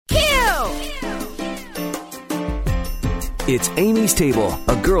It's Amy's Table,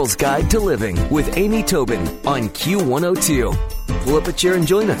 a girl's guide to living with Amy Tobin on Q102. Pull up a chair and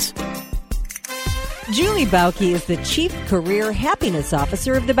join us. Julie Bauke is the Chief Career Happiness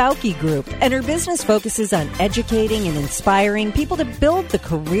Officer of the Bauke Group, and her business focuses on educating and inspiring people to build the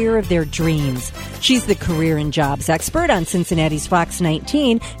career of their dreams. She's the career and jobs expert on Cincinnati's Fox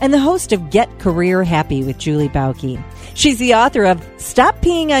 19 and the host of Get Career Happy with Julie Bauke. She's the author of Stop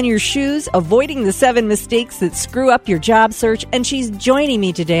Peeing on Your Shoes, Avoiding the 7 Mistakes That Screw Up Your Job Search, and she's joining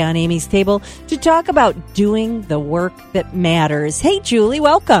me today on Amy's Table to talk about doing the work that matters. Hey, Julie,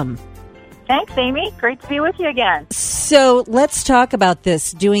 welcome. Thanks, Amy. Great to be with you again. So let's talk about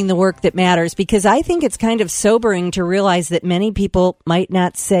this, doing the work that matters, because I think it's kind of sobering to realize that many people might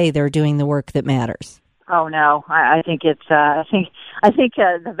not say they're doing the work that matters. Oh no, I think it's. I think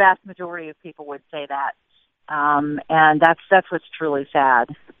the vast majority of people would say that, and that's what's truly sad.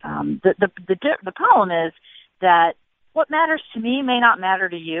 The problem is that what matters to me may not matter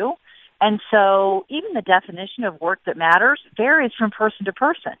to you, and so even the definition of work that matters varies from person to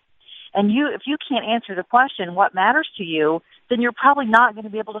person. And if you can't answer the question, what matters to you, then you're probably not going to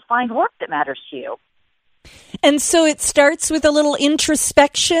be able to find work that matters to you. And so it starts with a little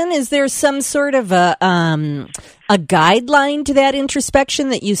introspection. Is there some sort of a guideline to that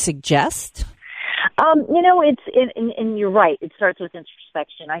introspection that you suggest? And you're right. It starts with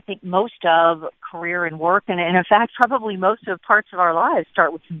introspection. I think most of career and work, and in fact, probably most of parts of our lives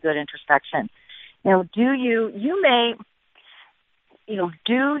start with some good introspection. Do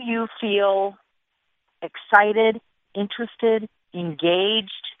you feel excited, interested,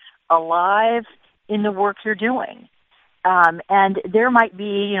 engaged, alive in the work you're doing? And there might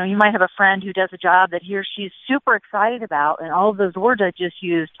be, you might have a friend who does a job that he or she's super excited about, and all of those words I just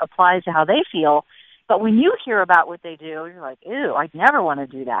used applies to how they feel. But when you hear about what they do, you're like, ew, I'd never want to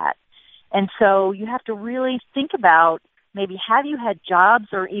do that. And so you have to really think about maybe have you had jobs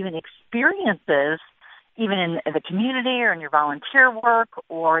or even experiences even in the community or in your volunteer work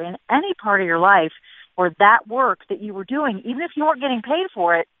or in any part of your life where that work that you were doing, even if you weren't getting paid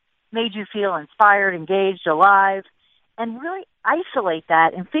for it, made you feel inspired, engaged, alive, and really isolate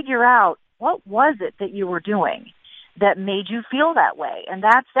that and figure out what was it that you were doing that made you feel that way. And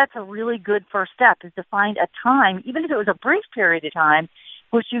that's a really good first step, is to find a time, even if it was a brief period of time,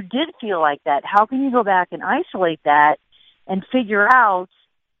 which you did feel like that. How can you go back and isolate that and figure out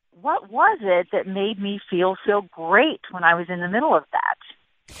what was it that made me feel so great when I was in the middle of that?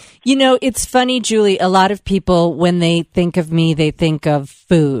 It's funny, Julie, a lot of people, when they think of me, they think of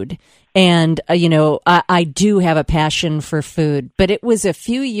food. And, I do have a passion for food. But it was a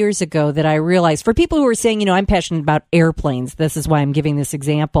few years ago that I realized, for people who are saying, I'm passionate about airplanes, this is why I'm giving this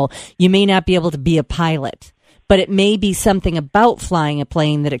example, you may not be able to be a pilot, but it may be something about flying a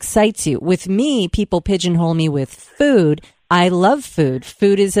plane that excites you. With me, people pigeonhole me with food. I love food.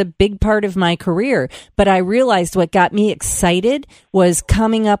 Food is a big part of my career, but I realized what got me excited was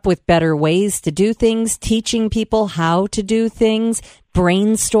coming up with better ways to do things, teaching people how to do things,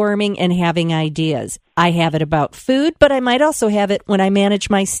 brainstorming, and having ideas. I have it about food, but I might also have it when I manage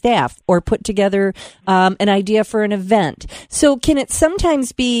my staff or put together an idea for an event. So can it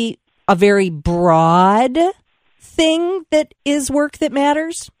sometimes be a very broad thing that is work that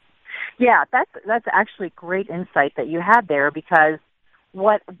matters? Yeah, that's actually great insight that you had there, because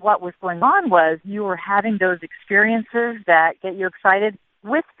what was going on was you were having those experiences that get you excited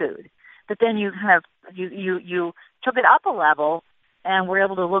with food, but then you kind of you took it up a level and were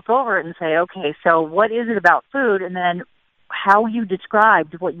able to look over it and say, okay, so what is it about food? And then how you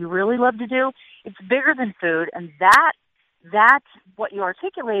described what you really love to do, it's bigger than food, and that what you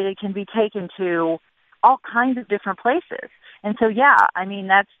articulated can be taken to all kinds of different places. And so, yeah, I mean,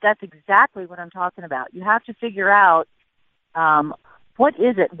 that's exactly what I'm talking about. You have to figure out what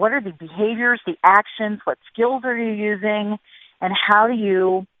is it? What are the behaviors, the actions, what skills are you using, and how do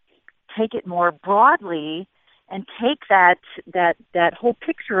you take it more broadly and take that whole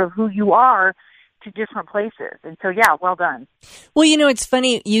picture of who you are to different places. And so, yeah, well done. Well, it's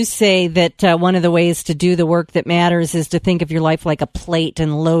funny you say that one of the ways to do the work that matters is to think of your life like a plate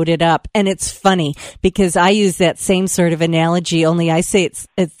and load it up. And it's funny because I use that same sort of analogy, only I say it's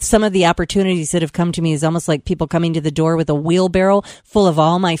some of the opportunities that have come to me is almost like people coming to the door with a wheelbarrow full of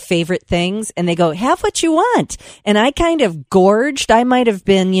all my favorite things. And they go, have what you want. And I kind of gorged. I might have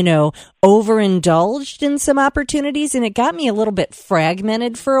been, overindulged in some opportunities, and it got me a little bit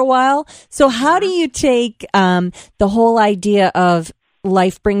fragmented for a while. So how do you take the whole idea of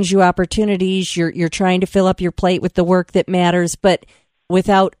life brings you opportunities, you're trying to fill up your plate with the work that matters, but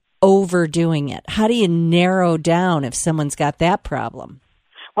without overdoing it? How do you narrow down if someone's got that problem?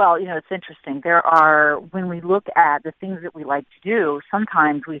 Well, it's interesting. When we look at the things that we like to do,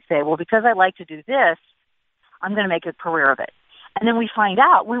 sometimes we say, well, because I like to do this, I'm going to make a career of it. And then we find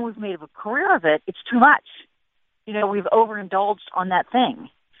out when we've made a career of it, it's too much. We've overindulged on that thing.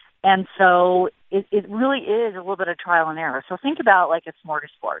 And so it really is a little bit of trial and error. So think about like a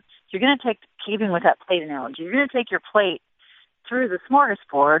smorgasbord. You're going to keeping with that plate analogy, you're going to take your plate through the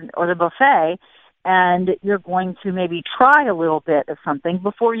smorgasbord or the buffet, and you're going to maybe try a little bit of something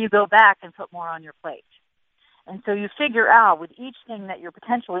before you go back and put more on your plate. And so you figure out with each thing that you're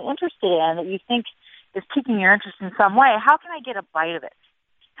potentially interested in that you think is piquing your interest in some way, how can I get a bite of it?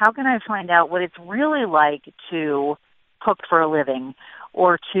 How can I find out what it's really like to cook for a living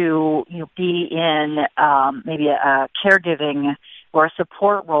or to be in maybe a caregiving or a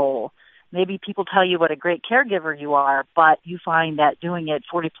support role? Maybe people tell you what a great caregiver you are, but you find that doing it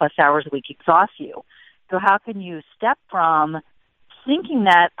 40-plus hours a week exhausts you. So how can you step from thinking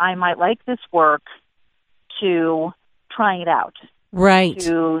that I might like this work to trying it out? Right.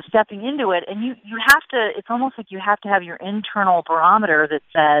 To stepping into it. And you have to, it's almost like you have to have your internal barometer that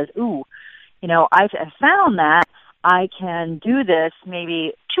says, ooh, I've found that I can do this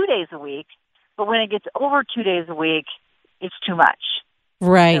maybe 2 days a week, but when it gets over 2 days a week, it's too much.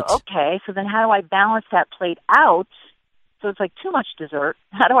 Right. So, okay, so then how do I balance that plate out? So it's like too much dessert.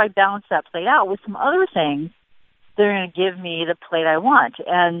 How do I balance that plate out with some other things that are going to give me the plate I want?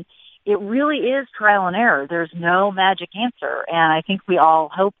 And it really is trial and error. There's no magic answer. And I think we all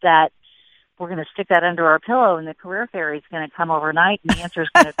hope that we're going to stick that under our pillow and the career fairy is going to come overnight and the answer is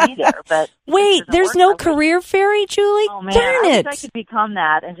going to be there. But wait, there's no career fairy, Julie? Oh, man, darn it. I wish I could become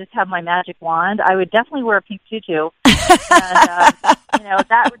that and just have my magic wand. I would definitely wear a pink tutu. And,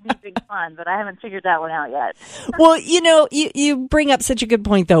 that would be big fun, but I haven't figured that one out yet. Well, you bring up such a good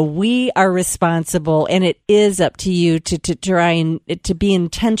point, though. We are responsible, and it is up to you to try and to be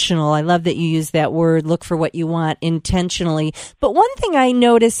intentional. I love that you use that word, look for what you want intentionally. But one thing I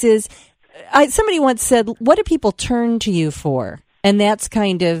notice is somebody once said, what do people turn to you for? And that's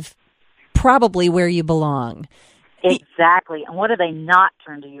kind of probably where you belong. Exactly. And what do they not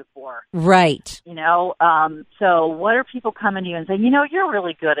turn to you for? Right. So what are people coming to you and saying, you're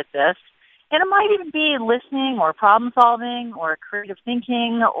really good at this? And it might even be listening or problem solving or creative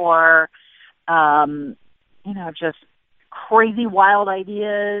thinking or, just crazy wild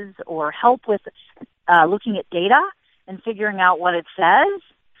ideas or help with looking at data and figuring out what it says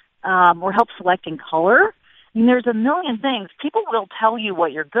or help selecting color. There's a million things. People will tell you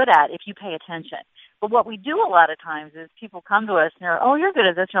what you're good at if you pay attention. But what we do a lot of times is people come to us and they're, oh, you're good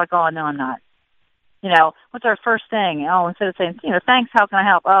at this. You're like, oh, no, I'm not. What's our first thing? Oh, instead of saying, thanks, how can I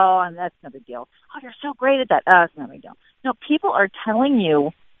help? Oh, and that's no big deal. Oh, you're so great at that. Oh, it's no big deal. No, people are telling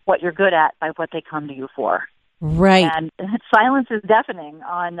you what you're good at by what they come to you for. Right. And silence is deafening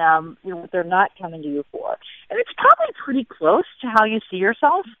on what they're not coming to you for. And it's probably pretty close to how you see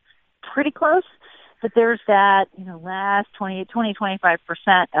yourself, pretty close. But there's that, last 25%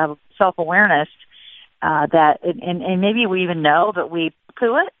 of self-awareness that, and maybe we even know, but we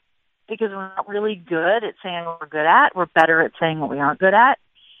poo it because we're not really good at saying what we're good at. We're better at saying what we aren't good at.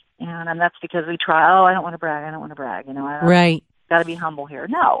 And that's because we try, I don't want to brag. Right. Got to be humble here.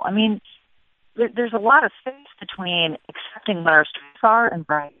 No, there's a lot of space between accepting what our strengths are and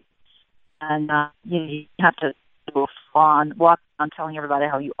bragging. And you have to walk on telling everybody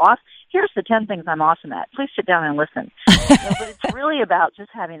how you awesome. Here's the 10 things I'm awesome at. Please sit down and listen. But it's really about just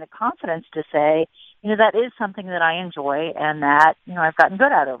having the confidence to say, that is something that I enjoy and that, I've gotten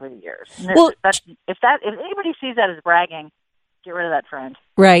good at over the years. Well, if anybody sees that as bragging, get rid of that friend.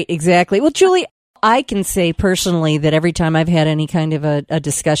 Right, exactly. Well, Julie, I can say personally that every time I've had any kind of a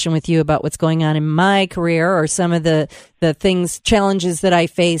discussion with you about what's going on in my career or some of the challenges that I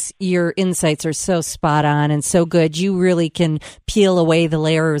face, your insights are so spot on and so good. You really can peel away the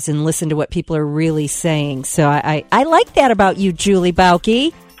layers and listen to what people are really saying. So I like that about you, Julie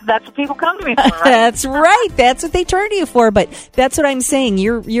Bauke. That's what people come to me for, right? That's right. That's what they turn to you for. But that's what I'm saying.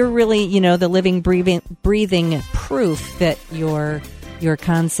 You're really, the living, breathing proof that your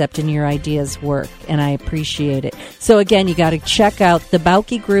concept and your ideas work, and I appreciate it. So again, you got to check out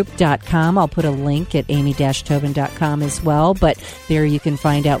thebaukegroup.com. I'll put a link at amy-tobin.com as well, but there you can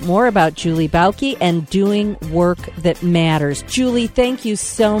find out more about Julie Bauke and doing work that matters. Julie, thank you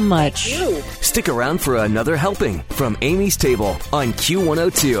so much. Thank you. Stick around for another helping from Amy's Table on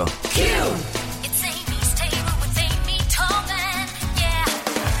Q102. Q! It's Amy's Table with Amy Tobin, yeah.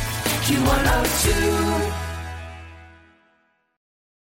 Q102.